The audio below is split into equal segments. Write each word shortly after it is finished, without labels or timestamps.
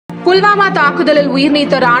புல்வாமா தாக்குதலில் உயிர்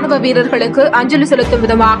நீத்த ராணுவ வீரர்களுக்கு அஞ்சலி செலுத்தும்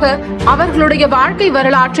விதமாக அவர்களுடைய வாழ்க்கை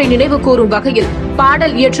வரலாற்றை நினைவு கூறும் வகையில்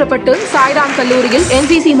பாடல் இயற்றப்பட்டு சாய்ராம் கல்லூரியில்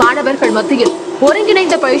NCC மாணவர்கள் மத்தியில்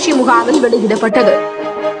ஒருங்கிணைந்த பயிற்சி முகாமில் வெளியிடப்பட்டது.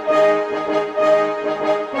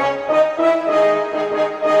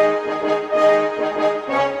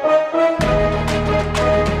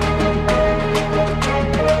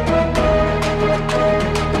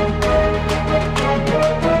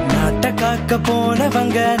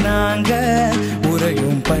 போனவங்க நாங்க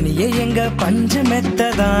உறையும் பணியை எங்க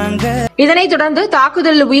பஞ்சமெத்ததாங்க. இதனைத் தொடர்ந்து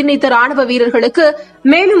தாக்குதலில் உயிர் நீத்த ராணுவ வீரர்களுக்கு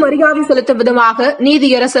மேலும் மரியாதை செலுத்தும் விதமாக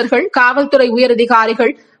நீதியரசர்கள், காவல்துறை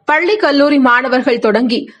உயரதிகாரிகள், பள்ளி கல்லூரி மாணவர்கள்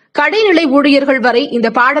தொடங்கி கடைநிலை ஊழியர்கள் வரை இந்த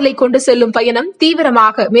பாடலை கொண்டு செல்லும் பயணம்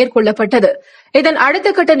தீவிரமாக மேற்கொள்ளப்பட்டது. இதன் அடுத்த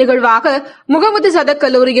கட்ட நிகழ்வாக முகமது சதக்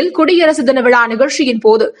கல்லூரியில் குடியரசு தின விழா நிகழ்ச்சியின்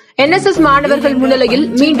போது NSS மாணவர்கள் முன்னிலையில்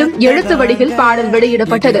மீண்டும் எழுத்து வடிவில் பாடல்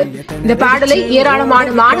வெளியிடப்பட்டது. இந்த பாடலை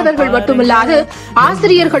ஏராளமான மாணவர்கள் மட்டுமல்லாது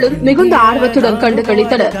ஆசிரியர்களும் மிகுந்த ஆர்வத்துடன் கண்டு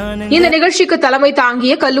களித்தனர். இந்த நிகழ்ச்சிக்கு தலைமை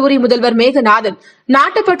தாங்கிய கல்லூரி முதல்வர் மேகநாதன்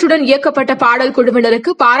நாட்டுப்பற்றுடன் இயக்கப்பட்ட பாடல்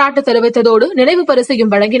குழுவினருக்கு பாராட்டு தெரிவித்ததோடு நினைவு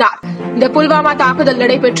பரிசையும் வழங்கினார். இந்த புல்வாமா தாக்குதல்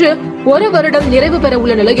நடைபெற்று ஒரு வருடம் நிறைவு பெற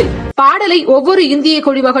உள்ள நிலையில் பாடலை ஒவ்வொரு இந்திய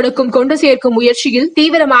குடிமகனுக்கும் கொண்டு சேர்க்கும் முயற்சியில்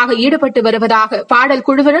தீவிரமாக ஈடுபட்டு வருவதாக பாடல்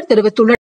குழுவினர் தெரிவித்துள்ளனர்.